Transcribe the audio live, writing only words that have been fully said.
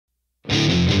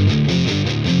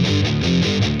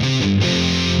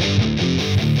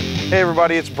Hey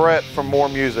everybody, it's Brett from More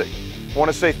Music. I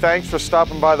want to say thanks for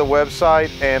stopping by the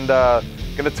website, and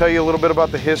going to tell you a little bit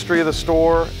about the history of the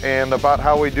store and about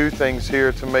how we do things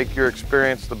here to make your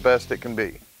experience the best it can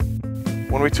be.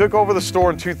 When we took over the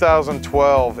store in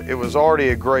 2012, it was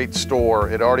already a great store.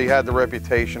 It already had the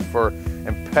reputation for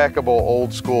impeccable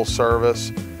old school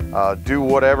service, do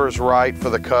whatever's right for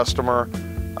the customer,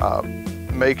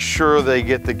 make sure they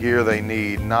get the gear they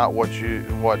need, not what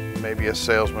maybe a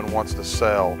salesman wants to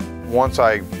sell. Once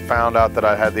I found out that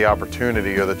I had the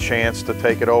opportunity or the chance to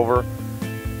take it over,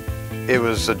 it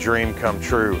was a dream come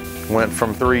true. Went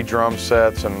from 3 drum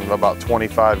sets and about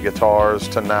 25 guitars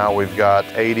to now we've got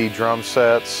 80 drum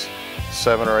sets,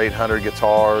 700 or 800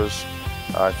 guitars.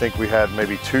 I think we had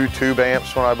maybe 2 tube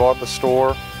amps when I bought the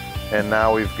store, and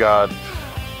now we've got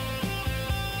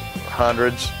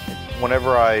hundreds.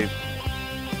 Whenever I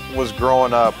was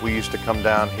growing up, we used to come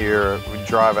down here, we'd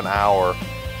drive an hour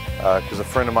because a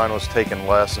friend of mine was taking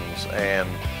lessons, and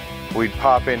we'd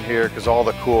pop in here because all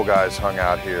the cool guys hung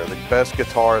out here. The best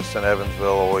guitarists in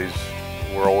Evansville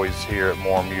were always here at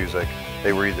More Music.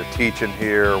 They were either teaching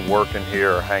here, working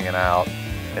here, or hanging out.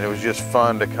 And it was just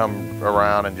fun to come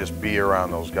around and just be around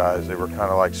those guys. They were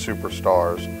kind of like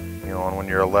superstars. You know, and when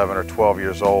you're 11 or 12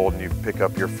 years old and you pick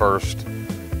up your first,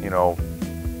 you know,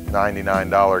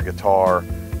 $99 guitar,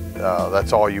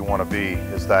 that's all you want to be,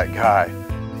 is that guy.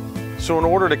 So in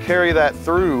order to carry that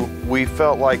through, we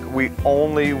felt like we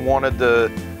only wanted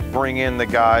to bring in the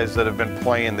guys that have been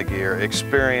playing the gear,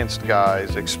 experienced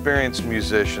guys, experienced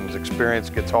musicians,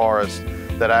 experienced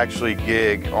guitarists that actually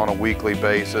gig on a weekly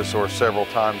basis or several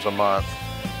times a month.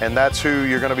 And that's who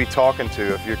you're going to be talking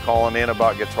to. If you're calling in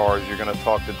about guitars, you're going to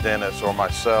talk to Dennis or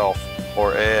myself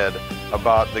or Ed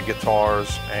about the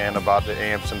guitars and about the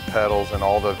amps and pedals and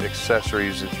all the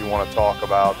accessories that you want to talk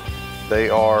about. They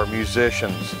are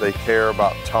musicians. They care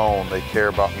about tone. They care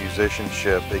about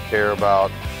musicianship. They care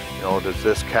about, you know, does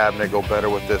this cabinet go better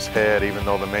with this head, even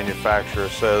though the manufacturer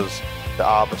says the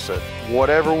opposite.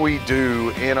 Whatever we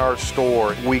do in our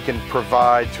store, we can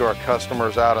provide to our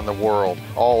customers out in the world,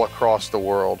 all across the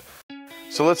world.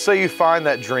 So let's say you find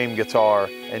that dream guitar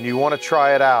and you want to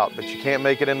try it out, but you can't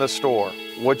make it in the store.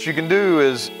 What you can do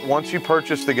is, once you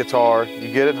purchase the guitar,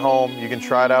 you get it home, you can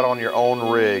try it out on your own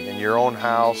rig, in your own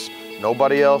house,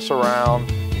 nobody else around.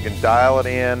 You can dial it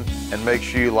in and make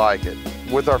sure you like it.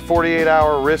 With our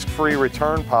 48-hour risk-free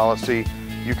return policy,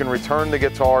 you can return the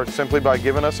guitar simply by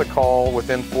giving us a call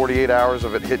within 48 hours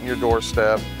of it hitting your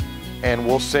doorstep, and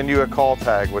we'll send you a call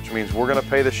tag, which means we're going to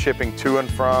pay the shipping to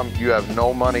and from. You have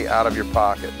no money out of your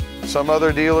pocket. Some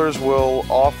other dealers will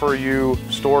offer you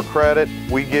store credit.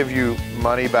 We give you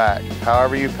money back.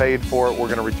 However you paid for it, we're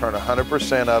going to return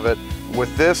 100% of it.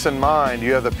 With this in mind,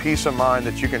 you have the peace of mind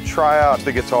that you can try out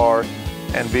the guitar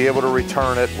and be able to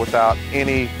return it without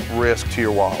any risk to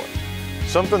your wallet.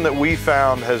 Something that we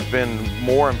found has been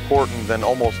more important than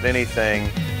almost anything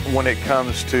when it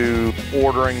comes to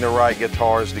ordering the right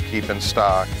guitars to keep in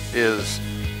stock is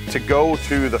to go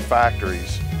to the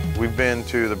factories. We've been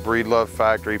to the Breedlove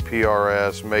factory,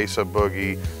 PRS, Mesa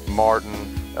Boogie, Martin,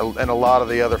 and a lot of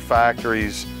the other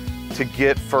factories to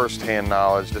get first-hand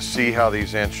knowledge, to see how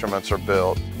these instruments are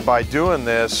built. By doing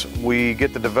this, we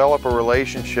get to develop a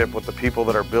relationship with the people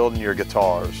that are building your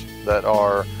guitars, that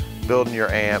are building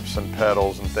your amps and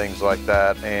pedals and things like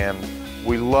that. And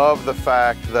we love the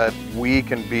fact that we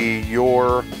can be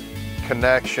your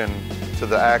connection to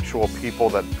the actual people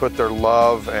that put their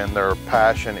love and their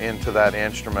passion into that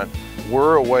instrument.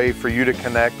 We're a way for you to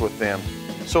connect with them.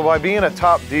 So by being a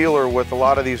top dealer with a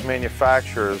lot of these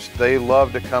manufacturers, they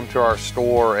love to come to our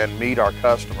store and meet our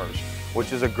customers,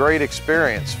 which is a great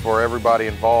experience for everybody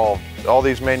involved. All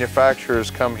these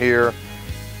manufacturers come here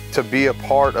to be a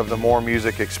part of the More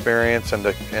Music experience and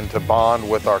to bond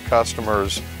with our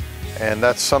customers. And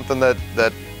that's something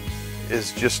that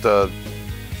is just an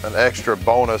extra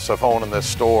bonus of owning this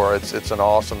store. It's an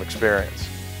awesome experience.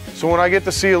 So when I get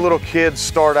to see a little kid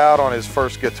start out on his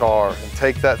first guitar and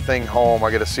take that thing home, I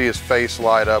get to see his face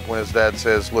light up when his dad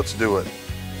says, let's do it.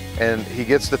 And he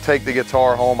gets to take the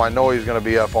guitar home. I know he's going to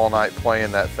be up all night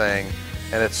playing that thing.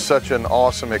 And it's such an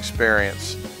awesome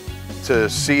experience to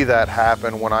see that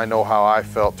happen when I know how I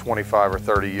felt 25 or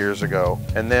 30 years ago.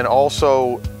 And then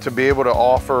also to be able to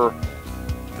offer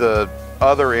the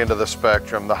other end of the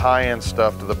spectrum, the high-end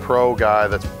stuff, to the pro guy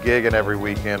that's gigging every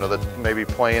weekend or that maybe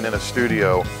playing in a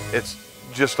studio. It's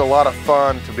just a lot of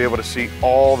fun to be able to see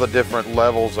all the different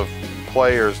levels of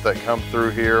players that come through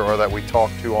here or that we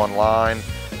talk to online.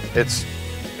 It's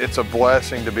a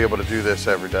blessing to be able to do this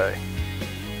every day.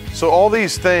 So all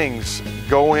these things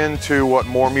go into what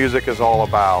More Music is all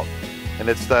about. And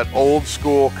it's that old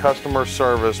school customer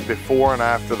service before and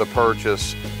after the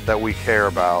purchase that we care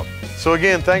about. So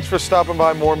again, thanks for stopping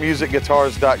by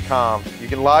moremusicguitars.com. You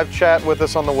can live chat with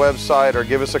us on the website or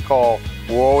give us a call.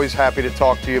 We're always happy to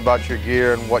talk to you about your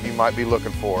gear and what you might be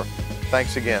looking for.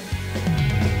 Thanks again.